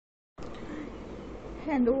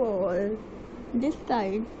Hello all, this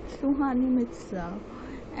side Suhani Mitra,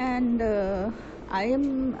 and I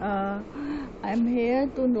am here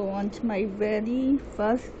to launch my very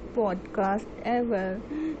first podcast ever,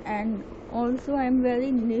 and also I am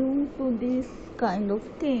very new to this kind of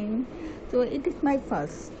thing, so it is my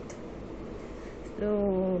first.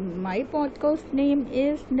 So my podcast name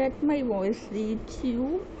is Let My Voice Reach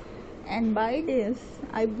You, and by this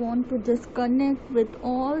I want to just connect with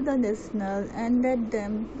all the listeners and let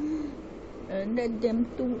them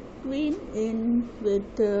to tune in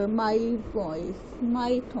with my voice,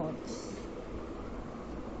 my thoughts.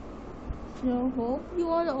 So hope you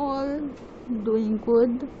are all doing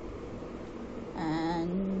good.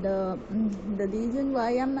 And the reason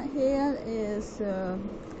why I'm here is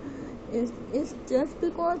just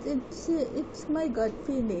because it's my gut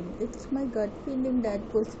feeling. It's my gut feeling that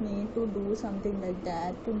pushes me to do something like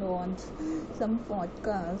that, to launch some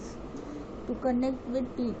podcast, to connect with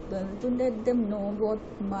people, to let them know what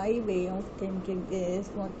my way of thinking is,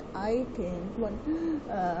 what I think, what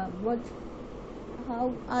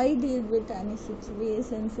how I deal with any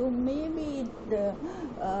situation. So maybe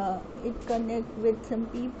it connect with some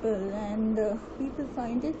people, and people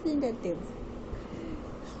find it relative.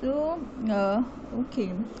 So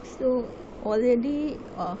okay, so already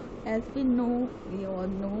as we all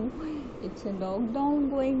know, it's a lockdown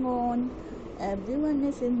going on. Everyone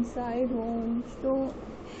is inside home, so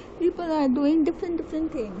people are doing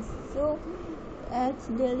different things. So as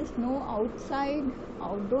there is no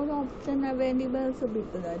outdoor option available, so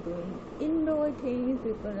people are doing indoor things.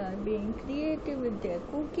 People are being creative with their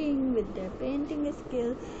cooking, with their painting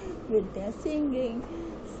skill, with their singing.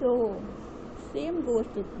 So same goes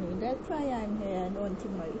with me. That's why I'm here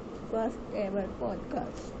launching my first ever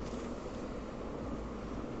podcast.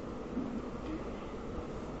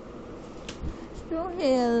 So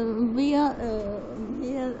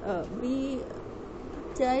we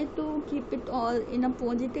try to keep it all in a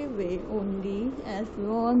positive way only. As we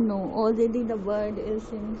all know, already the world is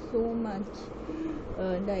in so much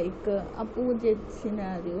opposite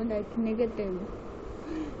scenario, like negative.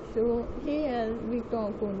 So here we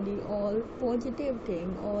talk only all positive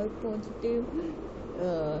thing, all positive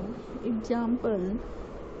uh, example,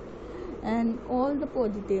 and all the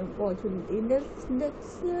positive opportunity. Let's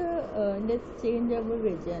change our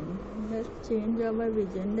vision. Let's change our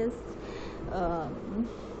vision. Uh,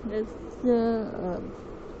 let's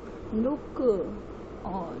look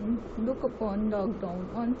look upon lockdown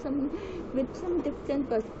on some with some different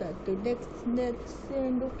perspective. Let's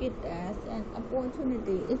look it as an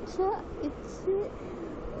opportunity. It's a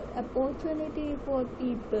opportunity for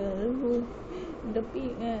people who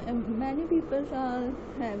many people are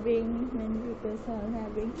having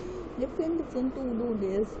different to do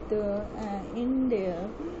list in their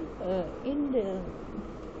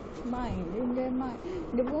mind.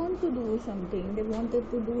 They want to do something. They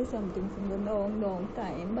wanted to do something from a long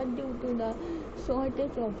time, but due to the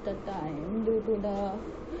shortage of the time, due to the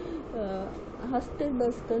hustle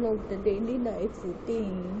bustle of the daily life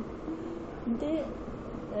routine, they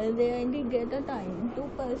they only get a time to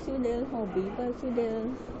pursue their hobby, pursue their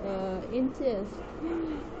interest,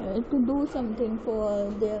 to do something for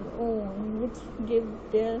their own, which give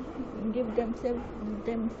themselves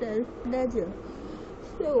pleasure.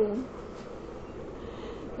 So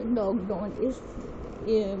lockdown is,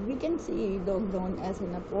 we can see lockdown as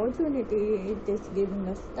an opportunity. It is giving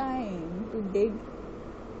us time to dig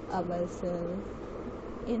ourselves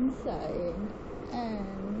inside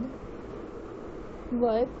and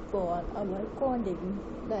work for our calling,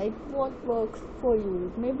 like what works for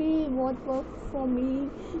you. Maybe what works for me,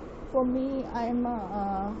 I'm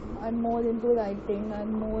more into writing.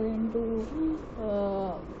 I'm more into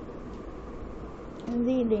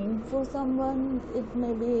reading. For someone it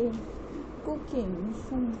may be cooking.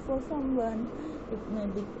 For someone it may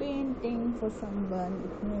be painting. For someone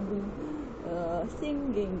it may be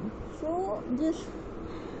singing. So just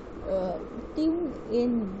tune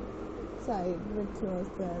in side with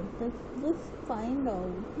yourself. Just find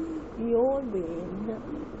out your way.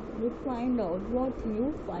 Just find out what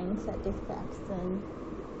you find satisfaction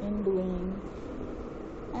in doing,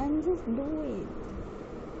 and just do it.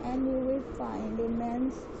 And you will find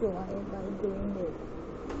immense joy by doing it.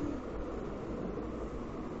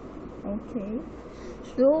 Okay,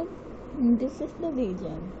 so this is the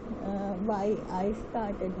reason why I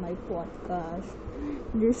started my podcast.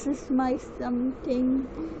 This is my something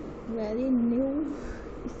very new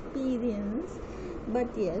experience, but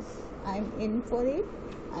yes, I'm in for it.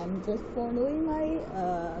 I'm just following my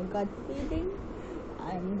gut feeling.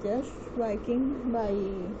 I'm just working by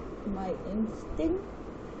my instinct.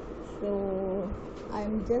 So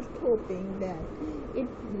I'm just hoping that it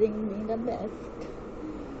brings me the best,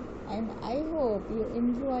 and I hope you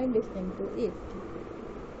enjoy listening to it.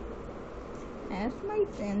 As my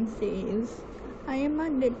friend says, I am a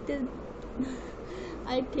little,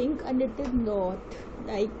 I think a little lot,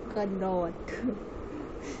 like a lot.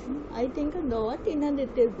 I think a lot in a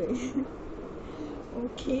little way.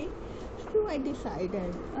 Okay, so I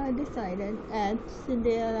decided as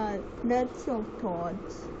there are lots of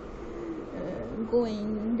thoughts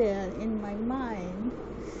going there in my mind.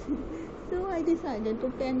 So I decided to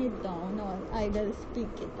pen it down or either speak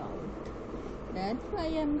it out. That's why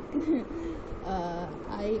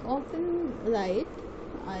I often write.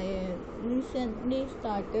 I recently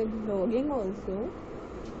started blogging also,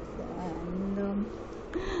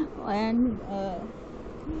 and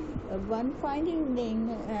one fine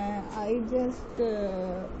evening, I just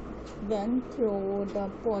went through the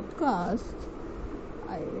podcast.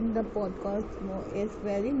 The podcast is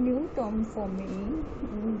very new term for me.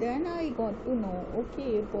 Then I got to know,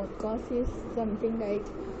 okay, podcast is something like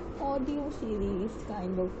audio series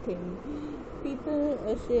kind of thing. People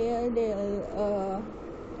share their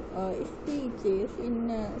speeches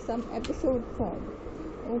in some episode form.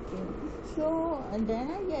 Okay, so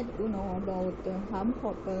then I get to know about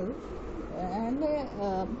Hubhopper, and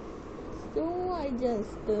so I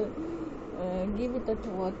just give it a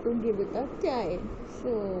thought to give it a try.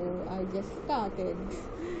 So I just started,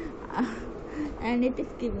 and it is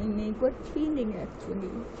giving me good feeling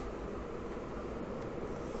actually.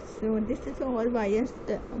 So this is all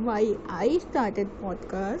why I started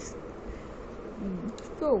podcast.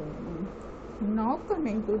 So now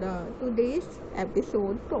coming to the today's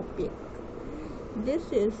episode topic.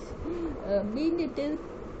 This is be little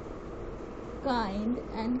kind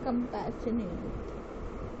and compassionate.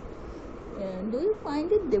 Do you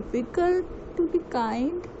find it difficult to be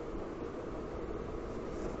kind?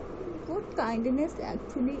 What kindness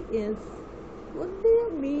actually is? What do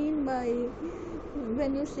you mean by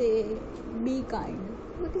when you say be kind?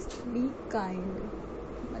 What is be kind?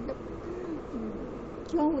 मतलब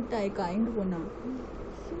क्या होता है kind होना?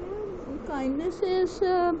 Kindness is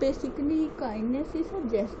basically kindness is a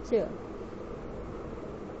gesture.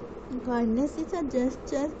 Kindness is a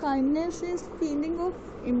gesture. Kindness is feeling of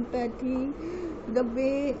empathy. The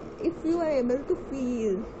way if you are able to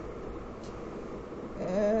feel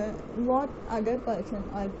what other person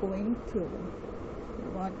are going through,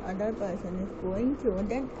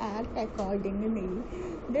 then act accordingly.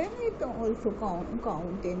 Then it also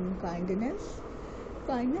count in kindness.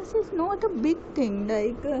 Kindness is not a big thing.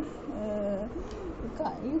 Like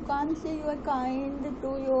you can't say you are kind to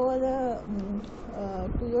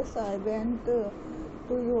your servant, to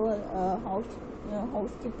your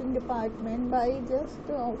housekeeping department by just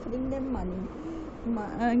offering them money.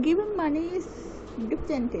 Giving money is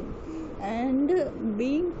different thing, and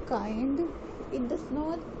being kind, it is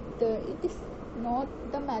not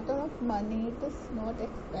the matter of money. It is not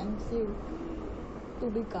expensive to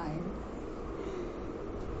be kind.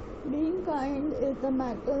 Being kind is a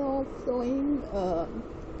matter of showing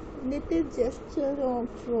little gesture of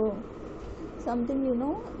something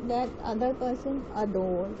that other person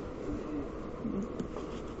adore.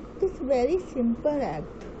 It is very simple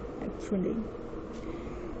act actually.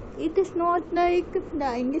 It is not like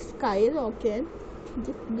flying a skyrocket.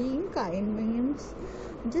 Just being kind means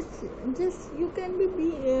just you can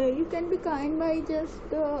be kind by just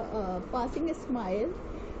passing a smile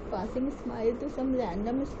to some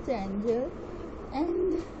random stranger,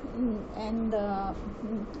 and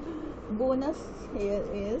bonus here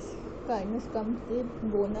is kindness comes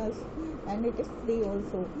with bonus, and it is free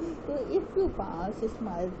also. So if you pass a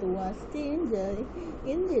smile to a stranger,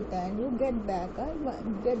 in return you get back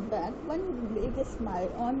one big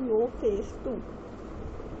smile on your face too.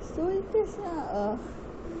 So it is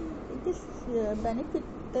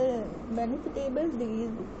benefitable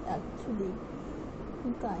deed actually.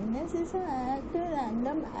 Kindness is a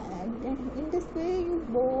random act, and in this way you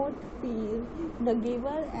both feel, the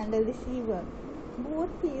giver and the receiver both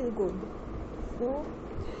feel good. So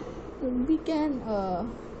we can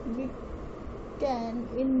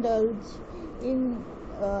indulge in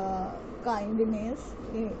kindness,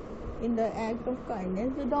 in the act of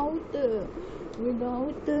kindness without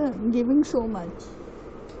giving so much.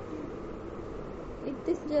 It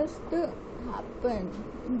is just happen,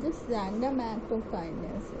 just random act of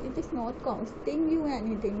kindness. It is not costing you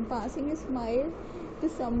anything. Passing a smile to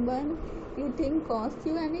someone you think costs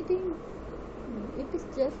you anything, it is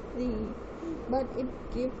just free, but it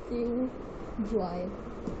gives you joy.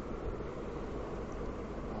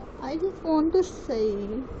 I just want to say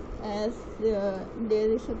as there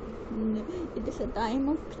is a it is a time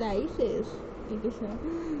of crisis. It is a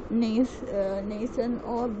nation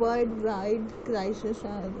or worldwide crisis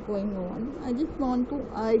are going on. I just want to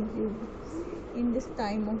urge you, in this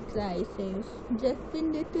time of crisis, just be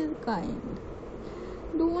little kind.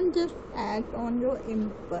 Don't just act on your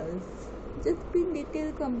impulse. Just be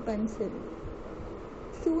little compassionate.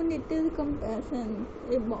 Show little compassion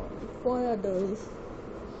for others.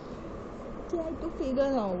 Try to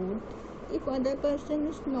figure out if other person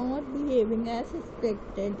is not behaving as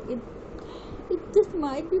expected. It just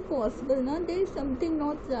might be possible. Now there is something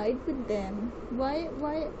not right with them. Why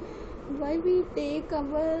we take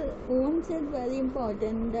our own self very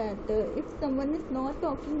important, that if someone is not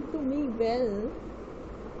talking to me well,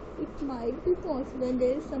 it might be possible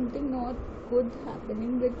there is something not good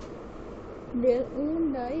happening with their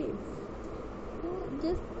own life. So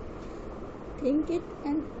just think it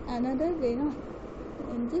and another way, no?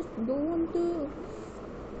 And just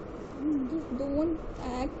don't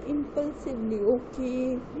act impulsively.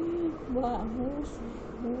 Okay, wow,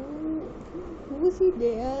 who who's he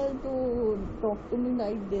there to talk to me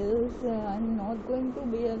like this? I'm not going to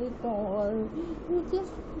bear it all. You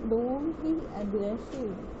just don't be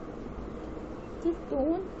aggressive. Just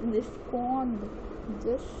don't respond.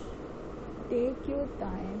 Just take your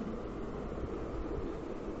time.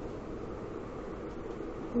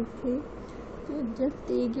 Okay, so just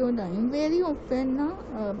take your time. Very often now,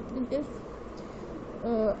 it is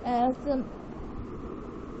as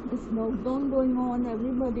this lockdown going on,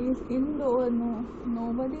 everybody is indoor.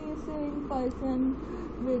 Nobody is in person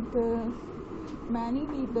with many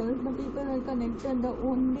people. The people are connected. The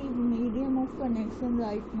only medium of connection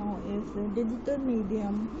right now is digital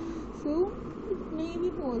medium. So it may be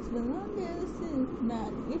possible. There is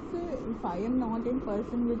that if I am not in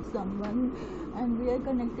person with someone and we are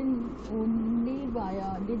connecting only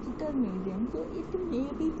via digital medium, so it may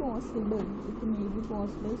be possible.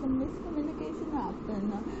 Some miscommunication happen.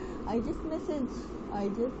 I just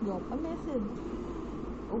drop a message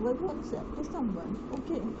over WhatsApp to someone.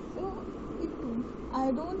 Okay, so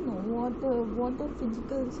I don't know what a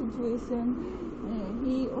physical situation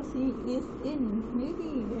he or she is in. Maybe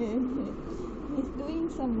he's doing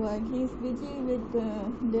some work. He's busy with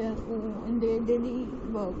their daily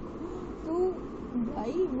work. So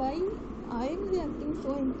why I'm reacting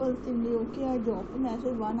so impulsively? Okay, I dropped a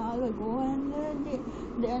message 1 hour ago and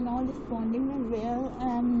they are not responding me well,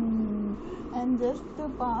 and just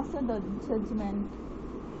pass a judgment.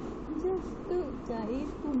 Just try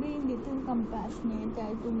to be little compassionate.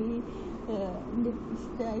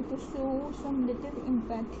 Try to show some little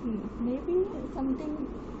empathy. Maybe something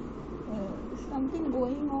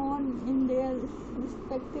going on in their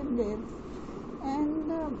respective lives,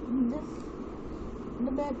 and just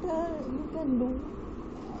the better you can do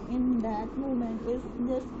in that moment is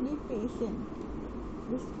just be patient.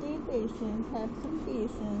 Just stay patient, have some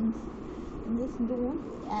patience, and just don't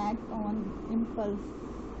act on impulse.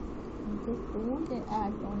 Just don't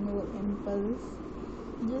act on your impulse.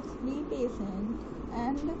 Just be patient,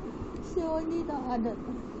 and surely the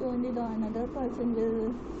another person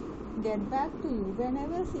will get back to you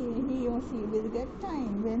whenever he or she will get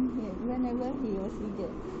time, whenever he or she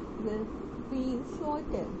will be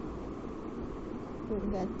sorted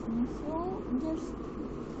with that thing. So just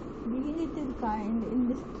be little kind in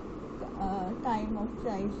this time of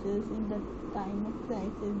crisis.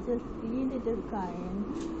 Just be little kind.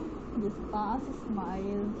 Just pass a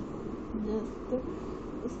smile. Just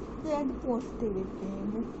spread positivity.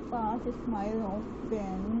 Just pass a smile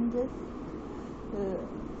often.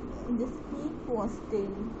 Just speak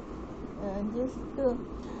positive. Just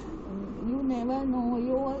you never know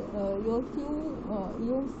your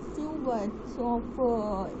few words of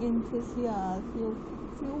enthusiasm, your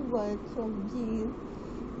few words of zeal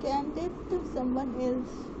can lift someone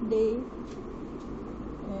else's day.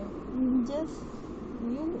 Just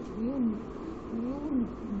you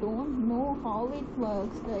don't know how it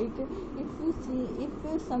works, right?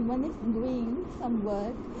 If someone is doing some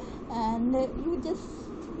work and you just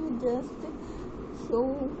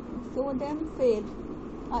show them faith.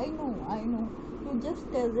 I know. You just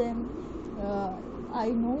tell them, I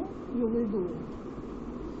know you will do it.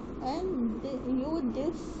 And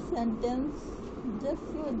this sentence, this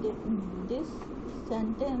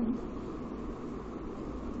sentence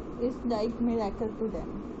is like miracle to them.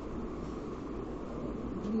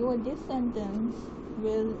 This sentence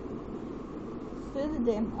will fill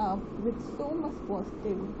them up with so much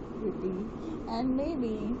positivity, and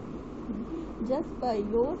maybe just by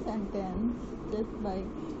your sentence,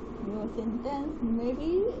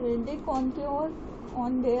 maybe they control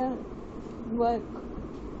on their work.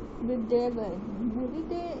 with their word. Maybe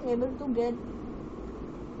they able to get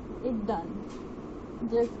it done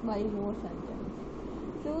just by your sentence.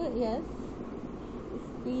 So yes,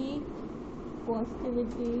 speak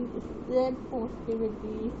positivity,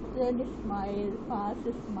 spread smile, fast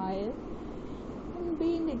smile, and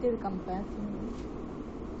be little compassionate,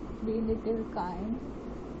 be little kind.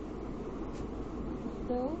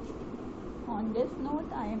 So on this note,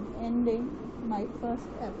 I am ending my first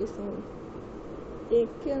episode.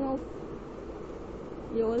 Take care of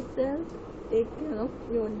yourself, take care of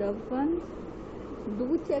your loved ones.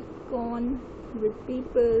 Do check on with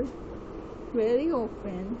people very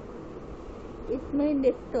often. It may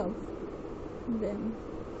disturb them.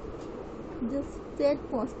 Just spread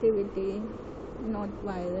positivity, not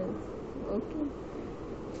violence. Okay?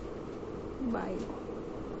 Bye.